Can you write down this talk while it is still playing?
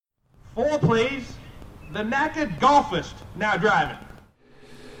Fourth, please, the knackered golfist now driving.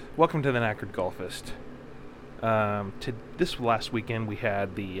 Welcome to the Knackered Golfist. This last weekend we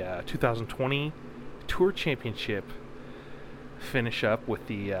had the 2020 Tour Championship finish up with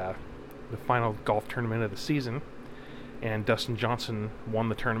the final golf tournament of the season, and Dustin Johnson won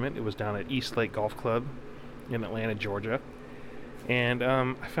the tournament. It was down at East Lake Golf Club in Atlanta, Georgia, and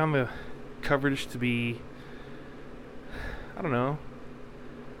I found the coverage to be, I don't know,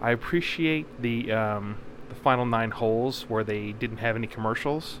 I appreciate the final 9 holes where they didn't have any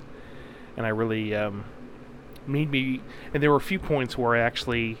commercials, and I really made me, and there were a few points where I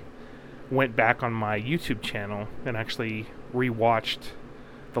actually went back on my YouTube channel and actually rewatched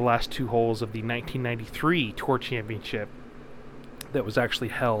the last 2 holes of the 1993 Tour Championship that was actually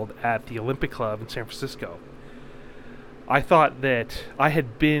held at the Olympic Club in San Francisco. I thought that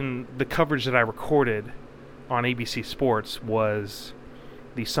the coverage that I recorded on ABC Sports was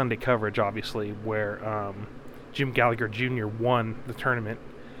the Sunday coverage, obviously, where Jim Gallagher Jr. won the tournament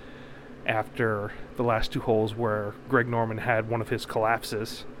after the last 2 holes where Greg Norman had one of his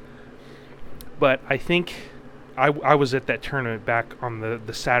collapses. But I think I was at that tournament back on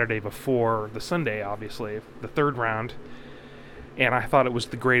the Saturday before the Sunday, obviously, the 3rd round, and I thought it was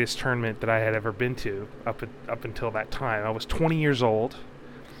the greatest tournament that I had ever been to up until that time. I was 20 years old,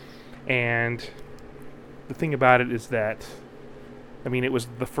 and the thing about it is that, I mean, it was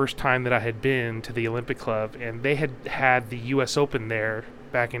the first time that I had been to the Olympic Club, and they had the U.S. Open there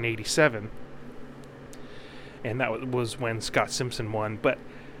back in '87, and that was when Scott Simpson won. But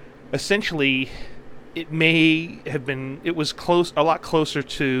essentially, it was a lot closer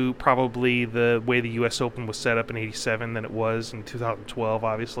to probably the way the U.S. Open was set up in '87 than it was in 2012,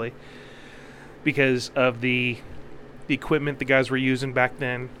 obviously, because of the equipment the guys were using back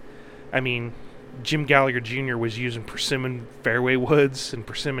then. I mean, Jim Gallagher Jr. was using persimmon fairway woods and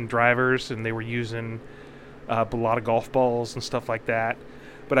persimmon drivers, and they were using balata golf balls and stuff like that.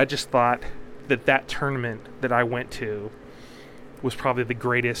 But I just thought that tournament that I went to was probably the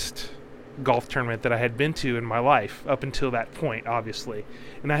greatest golf tournament that I had been to in my life up until that point, obviously.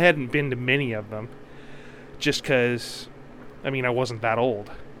 And I hadn't been to many of them just because, I mean, I wasn't that old,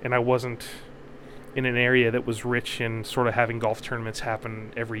 and I wasn't in an area that was rich in sort of having golf tournaments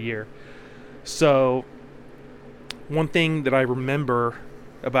happen every year. So one thing that I remember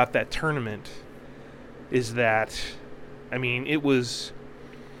about that tournament is that, I mean, it was,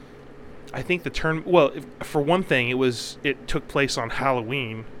 I think for one thing, it took place on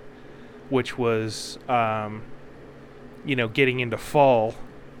Halloween, which was, getting into fall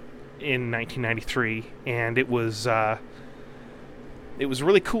in 1993, and it was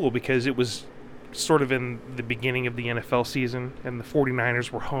really cool because it was sort of in the beginning of the NFL season, and the 49ers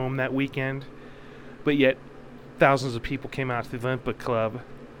were home that weekend, but yet thousands of people came out to the Olympic Club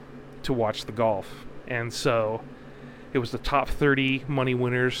to watch the golf. And so it was the top 30 money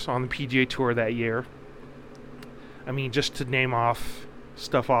winners on the PGA Tour that year. I mean, just to name off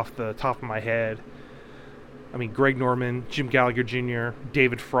stuff off the top of my head, I mean, Greg Norman, Jim Gallagher Jr.,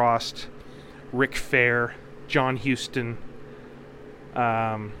 David Frost, Rick Fair, John Houston,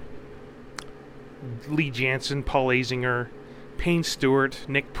 Lee Jansen, Paul Azinger, Payne Stewart,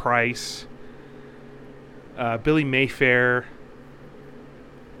 Nick Price, Billy Mayfair,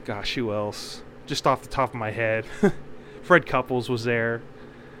 gosh, who else? Just off the top of my head. Fred Couples was there.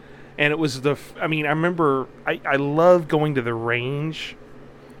 And it was I remember I love going to the range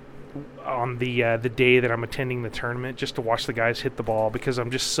on the day that I'm attending the tournament just to watch the guys hit the ball, because I'm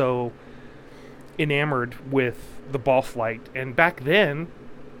just so enamored with the ball flight. And back then,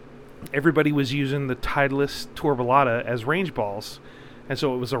 everybody was using the Titleist Tour Balata as range balls, and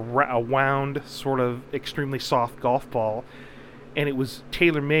so it was a wound, sort of extremely soft golf ball, and it was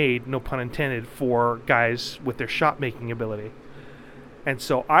tailor-made, no pun intended, for guys with their shot-making ability. And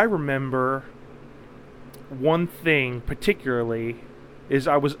so I remember one thing particularly is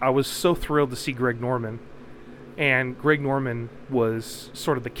I was so thrilled to see Greg Norman, and Greg Norman was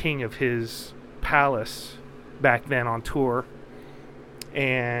sort of the king of his palace back then on tour.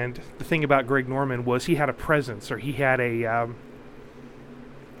 And the thing about Greg Norman was he had a presence, or he had a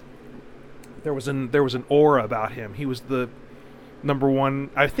there was an aura about him. He was the number one.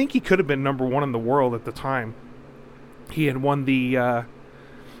 I think he could have been number one in the world at the time. He had won the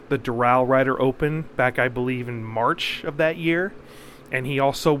Doral Ryder Open back, I believe, in March of that year, and he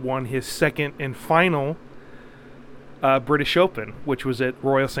also won his second and final British Open, which was at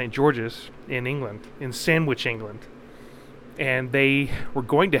Royal St. George's in England, in Sandwich, England. And they were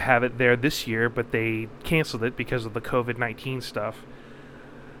going to have it there this year, but they canceled it because of the COVID-19 stuff.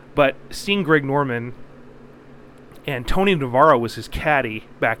 But seeing Greg Norman And Tony Navarro was his caddy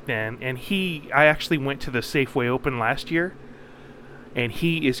back then, and I actually went to the Safeway Open last year, and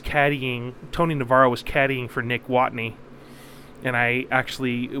Tony Navarro was caddying for Nick Watney, and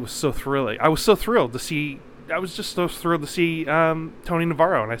it was so thrilling. I was just so thrilled to see Tony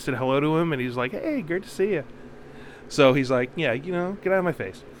Navarro, and I said hello to him, and he's like, "Hey, great to see you." So he's like, "Yeah, get out of my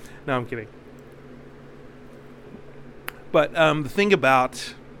face." No, I'm kidding. But the thing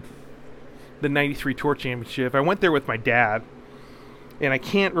about the 93 Tour Championship, I went there with my dad, and I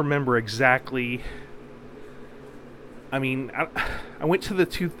can't remember exactly. I mean, I went to the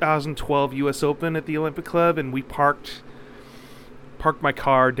 2012 U.S. Open at the Olympic Club, and we parked my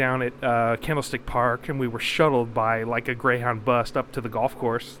car down at Candlestick Park, and we were shuttled by like a Greyhound bus up to the golf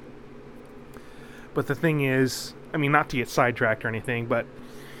course. But the thing is, I mean, not to get sidetracked or anything, but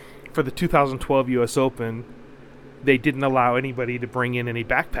for the 2012 U.S. Open, they didn't allow anybody to bring in any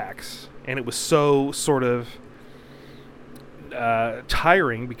backpacks. And it was so sort of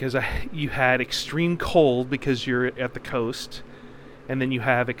tiring because you had extreme cold because you're at the coast, and then you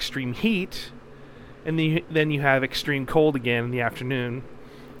have extreme heat, and then you have extreme cold again in the afternoon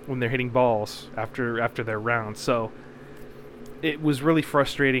when they're hitting balls after their round. So it was really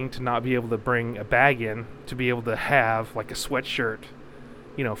frustrating to not be able to bring a bag in, to be able to have like a sweatshirt,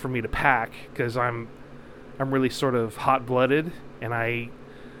 for me to pack, because I'm really sort of hot-blooded, and I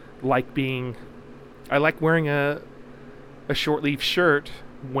like wearing a short-sleeve shirt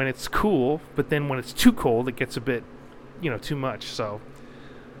when it's cool, but then when it's too cold, it gets a bit, too much. So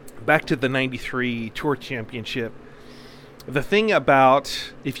back to the 93 Tour Championship. The thing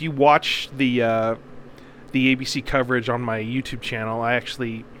about, if you watch the ABC coverage on my YouTube channel, I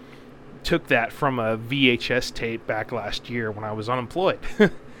actually took that from a VHS tape back last year when I was unemployed,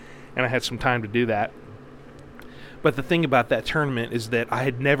 and I had some time to do that. But the thing about that tournament is that I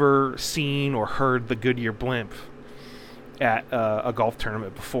had never seen or heard the Goodyear blimp at a golf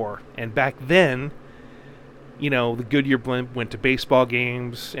tournament before. And back then, the Goodyear blimp went to baseball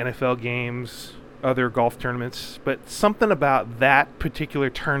games, NFL games, other golf tournaments. But something about that particular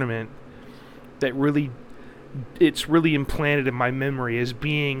tournament that it's really implanted in my memory as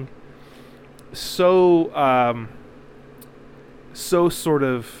being so sort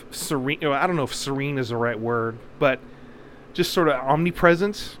of serene. I don't know if serene is the right word, but just sort of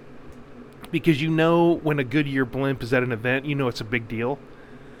omnipresence. Because when a Goodyear blimp is at an event, it's a big deal.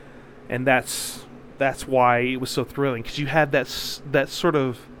 And that's why it was so thrilling. Because you had that sort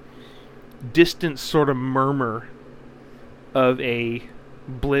of distant sort of murmur of a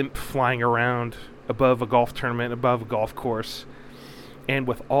blimp flying around above a golf tournament, above a golf course. And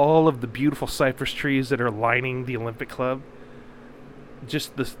with all of the beautiful cypress trees that are lining the Olympic Club,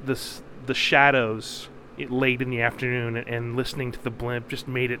 just the shadows late in the afternoon and listening to the blimp just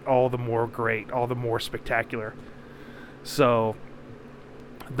made it all the more great, all the more spectacular. So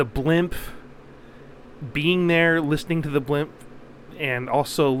the blimp, being there, listening to the blimp, and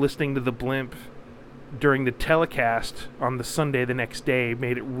also listening to the blimp during the telecast on the Sunday the next day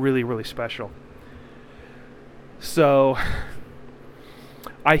made it really, really special. So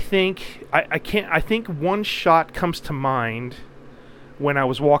I think one shot comes to mind when I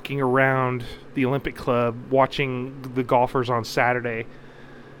was walking around the Olympic Club watching the golfers on Saturday.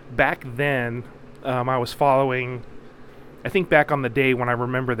 Back then, I was following, I think back on the day when I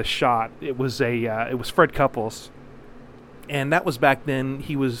remember the shot, it was Fred Couples. And that was back then,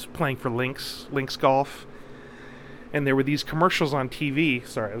 he was playing for Lynx Golf. And there were these commercials on TV.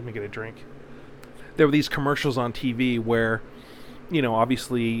 Sorry, let me get a drink. There were these commercials on TV where,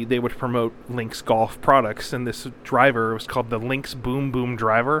 obviously they would promote Lynx Golf products, and this driver was called the Lynx Boom Boom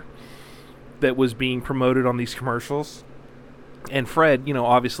driver that was being promoted on these commercials. And Fred,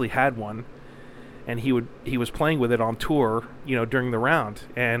 obviously had one, and he was playing with it on tour, during the round,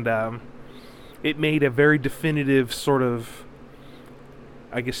 and it made a very definitive sort of,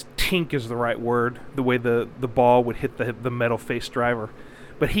 I guess tink is the right word, the way the ball would hit the metal face driver.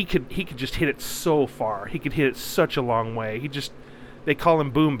 But he could just hit it so far. He could hit it such a long way. They call him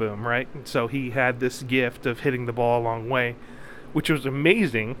Boom Boom, right? And so he had this gift of hitting the ball a long way, which was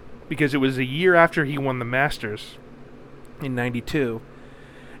amazing because it was a year after he won the Masters in 92.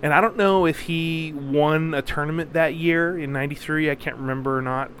 And I don't know if he won a tournament that year in 93. I can't remember or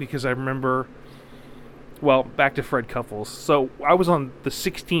not, because I remember, well, back to Fred Couples. So I was on the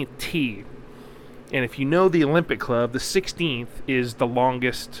 16th tee. And if you know the Olympic Club, the 16th is the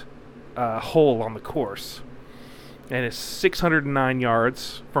longest hole on the course. And it's 609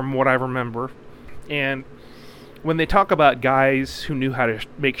 yards from what I remember. And when they talk about guys who knew how to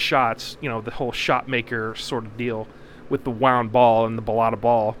make shots, the whole shot maker sort of deal with the wound ball and the balata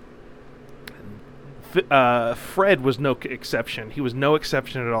ball, Fred was no exception. He was no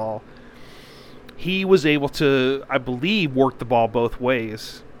exception at all. He was able to, I believe, work the ball both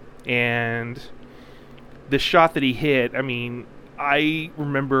ways. And the shot that he hit, I mean, I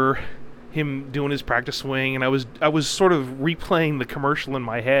remember him doing his practice swing, and I was sort of replaying the commercial in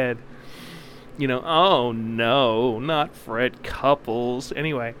my head. Oh no, not Fred Couples.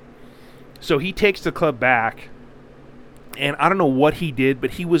 Anyway, so he takes the club back, and I don't know what he did,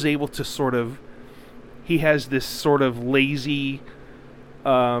 but he was able to he has this sort of lazy,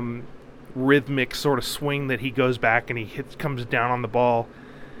 rhythmic sort of swing that he goes back and he comes down on the ball.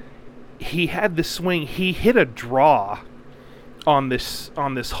 He had this swing. He hit a draw on this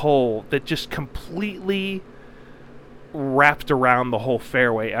hole that just completely wrapped around the whole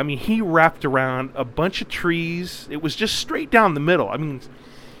fairway. I mean, he wrapped around a bunch of trees. It was just straight down the middle. I mean,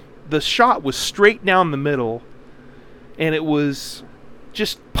 the shot was straight down the middle, and it was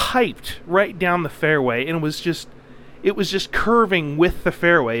just piped right down the fairway, and it was just curving with the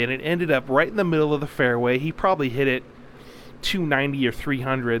fairway, and it ended up right in the middle of the fairway. He probably hit it 290 or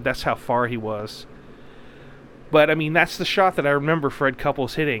 300. That's how far he was. But I mean, that's the shot that I remember Fred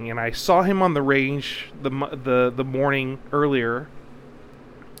Couples hitting, and I saw him on the range the morning earlier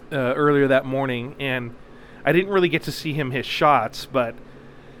that morning, and I didn't really get to see him hit shots, but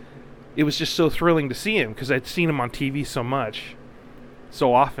it was just so thrilling to see him because I'd seen him on TV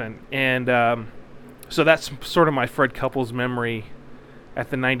so often, and so that's sort of my Fred Couples memory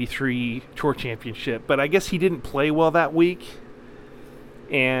at the '93 Tour Championship. But I guess he didn't play well that week,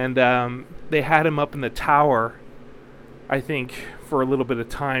 and they had him up in the tower, I think, for a little bit of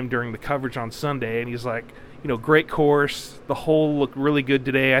time during the coverage on Sunday, and he's like, great course. The hole looked really good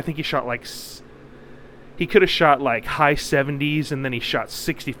today. I think he shot he could have shot like high 70s, and then he shot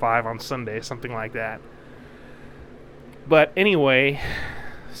 65 on Sunday, something like that. But anyway,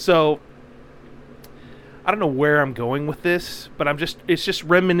 so I don't know where I'm going with this, but it's just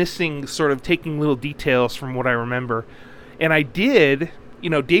reminiscing, sort of taking little details from what I remember. And I did,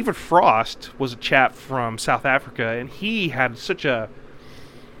 David Frost was a chap from South Africa, and he had such a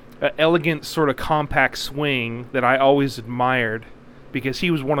elegant, sort of compact swing that I always admired, because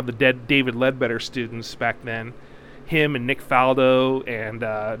he was one of the David Ledbetter students back then. Him and Nick Faldo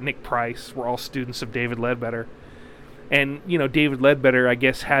and Nick Price were all students of David Ledbetter. And, David Ledbetter, I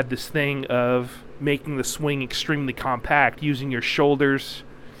guess, had this thing of making the swing extremely compact, using your shoulders,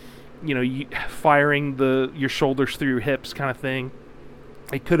 firing your shoulders through your hips kind of thing.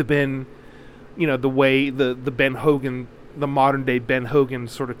 It could have been, the way the Ben Hogan, the modern day Ben Hogan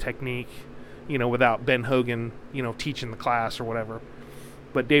sort of technique, without Ben Hogan, teaching the class or whatever.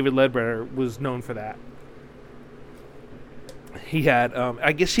 But David Ledbetter was known for that. He had,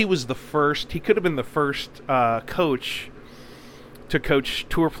 I guess he was he could have been the first coach to coach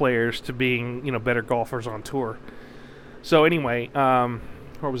tour players to being, better golfers on tour. So anyway,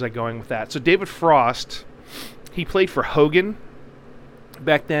 where was I going with that? So David Frost, he played for Hogan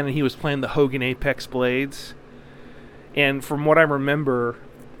back then, and he was playing the Hogan Apex Blades. And from what I remember,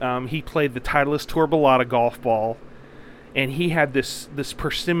 he played the Titleist Tour Balata golf ball, and he had this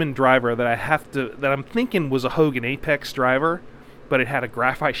persimmon driver that I'm thinking was a Hogan Apex driver, but it had a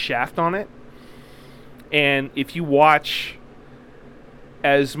graphite shaft on it. And if you watch,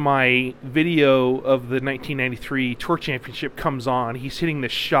 as my video of the 1993 Tour Championship comes on, he's hitting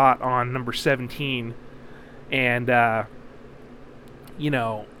this shot on number 17, and there's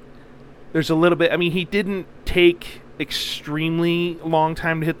a little bit. I mean, he didn't take extremely long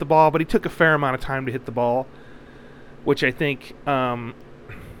time to hit the ball, but he took a fair amount of time to hit the ball, which I think, for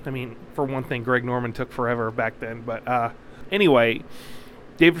one thing, Greg Norman took forever back then. But anyway,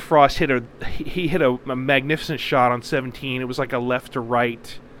 David Frost hit a magnificent shot on 17. It was like a left to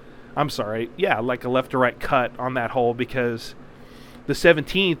right. Like a left to right cut on that hole, because the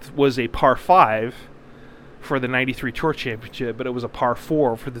 17th was a par 5 for the 93 Tour Championship, but it was a par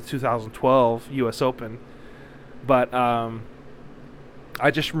 4 for the 2012 U.S. Open. But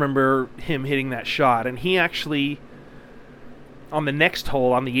I just remember him hitting that shot, and he actually, on the next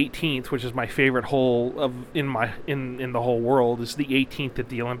hole, on the 18th, which is my favorite hole in the whole world, is the 18th at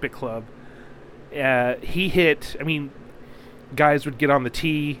the Olympic Club. He hit. I mean, guys would get on the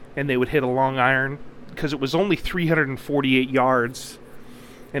tee and they would hit a long iron, because it was only 348 yards,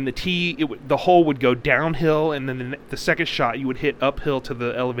 and the hole would go downhill, and then the second shot you would hit uphill to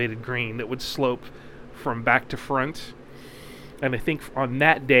the elevated green that would slope from back to front. And I think on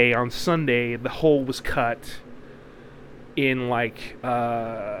that day, on Sunday, the hole was cut in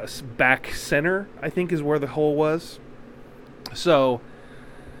back center, I think is where the hole was. So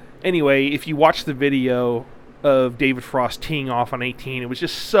anyway, if you watch the video, of David Frost teeing off on 18. It was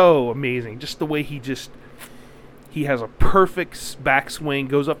just so amazing. Just the way he has a perfect backswing,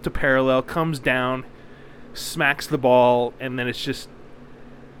 goes up to parallel, comes down, smacks the ball, and then it's just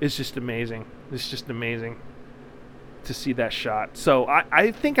amazing. It's just amazing to see that shot. So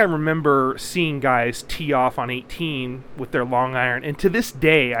I think I remember seeing guys tee off on 18 with their long iron, and to this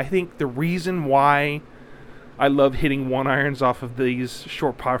day, I think the reason why I love hitting one irons off of these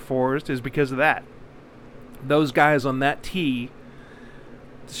short par fours is because of that. Those guys on that tee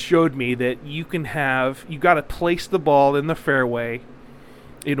showed me that you got to place the ball in the fairway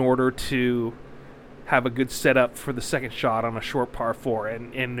in order to have a good setup for the second shot on a short par four.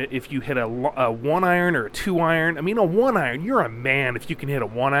 And if you hit a one iron or a two iron, a one iron, you're a man if you can hit a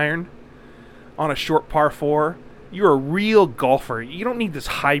one iron on a short par four. You're a real golfer. You don't need this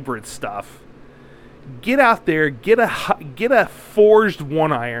hybrid stuff. Get out there, get a forged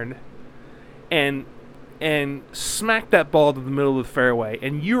one iron, and smack that ball to the middle of the fairway,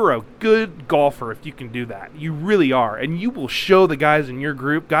 and you're a good golfer if you can do that. You really are, and you will show the guys in your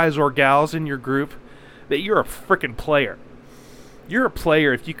group, guys or gals in your group, that you're a freaking player. You're a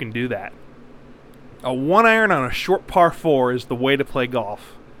player if you can do that. A one iron on a short par four is the way to play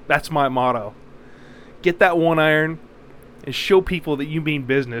golf. That's my motto. Get that one iron and show people that you mean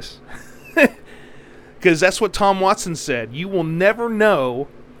business. Because that's what Tom Watson said. You will never know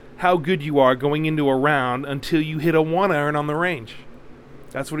how good you are going into a round until you hit a one iron on the range.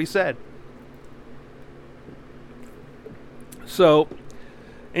 That's what he said. So,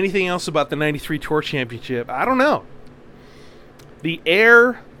 anything else about the 93 Tour Championship? I don't know.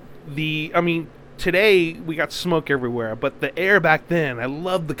 Today we got smoke everywhere, but the air back then, I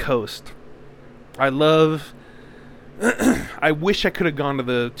love the coast. I wish I could have gone to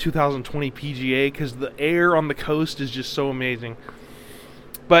the 2020 PGA because the air on the coast is just so amazing.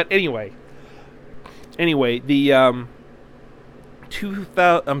 But anyway, the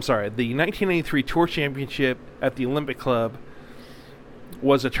 1993 Tour Championship at the Olympic Club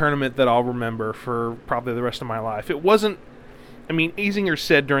was a tournament that I'll remember for probably the rest of my life. It wasn't. Easinger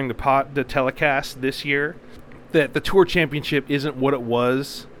said during the telecast this year that the Tour Championship isn't what it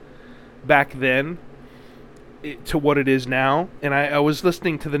was back then to what it is now. And I was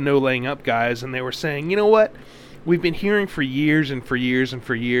listening to the No Laying Up guys, and they were saying, you know what? We've been hearing for years and for years and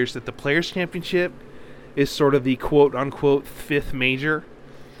for years that the Players' Championship is sort of the quote-unquote fifth major.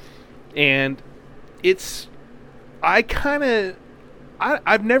 And I've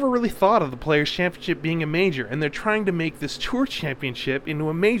never really thought of the Players' Championship being a major, and they're trying to make this Tour Championship into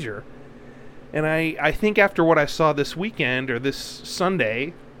a major. And I think after what I saw this weekend or this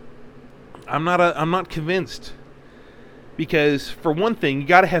Sunday, I'm not convinced. Because for one thing, you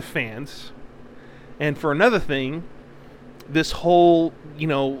got to have fans. And for another thing, this whole,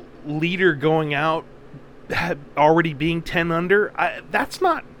 leader going out already being 10 under, that's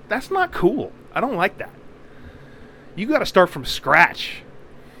not cool. I don't like that. You got to start from scratch.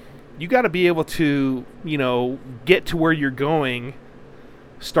 You got to be able to, get to where you're going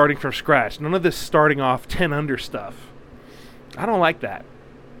starting from scratch. None of this starting off 10 under stuff. I don't like that.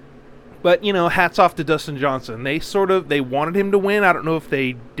 But, hats off to Dustin Johnson. They wanted him to win. I don't know if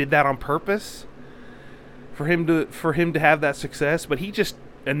they did that on purpose for him to have that success, but he just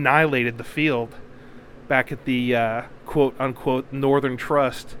annihilated the field back at the quote-unquote Northern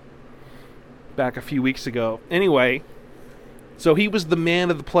Trust back a few weeks ago. Anyway, so he was the man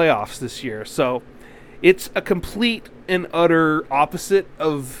of the playoffs this year. So it's a complete and utter opposite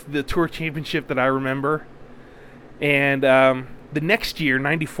of the Tour Championship that I remember. And the next year,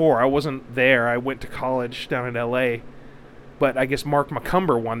 94, I wasn't there. I went to college down in L.A., but I guess Mark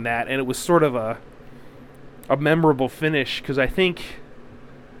McCumber won that, and it was sort of a memorable finish because I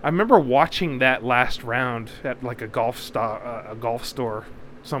remember watching that last round at like a golf store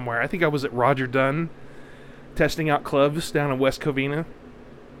somewhere. I think I was at Roger Dunn testing out clubs down in West Covina,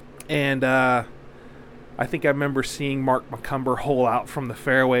 and I think I remember seeing Mark McCumber hole out from the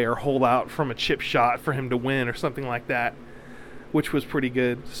fairway or hole out from a chip shot for him to win or something like that, which was pretty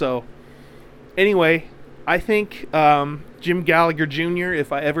good. So anyway, I think Jim Gallagher Jr.,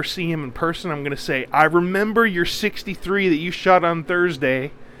 if I ever see him in person, I'm going to say, I remember your 63 that you shot on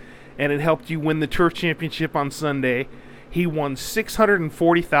Thursday, and it helped you win the Tour Championship on Sunday. He won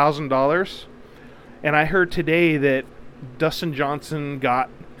 $640,000, and I heard today that Dustin Johnson got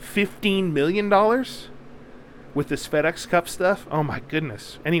 $15 million with this FedEx Cup stuff. Oh, my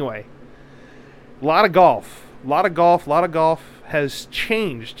goodness. Anyway, a lot of golf has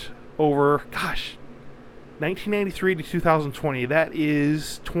changed over, 1993 to 2020. That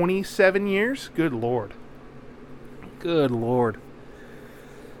is 27 years? Good Lord.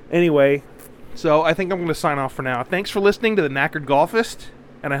 Anyway, So I think I'm going to sign off for now. Thanks for listening to the Knackered Golfist,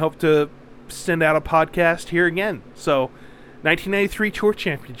 and I hope to send out a podcast here again. So 1993 Tour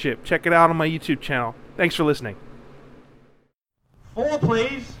Championship. Check it out on my YouTube channel. Thanks for listening. 4,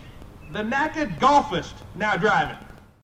 please. The Knackered Golfist now driving.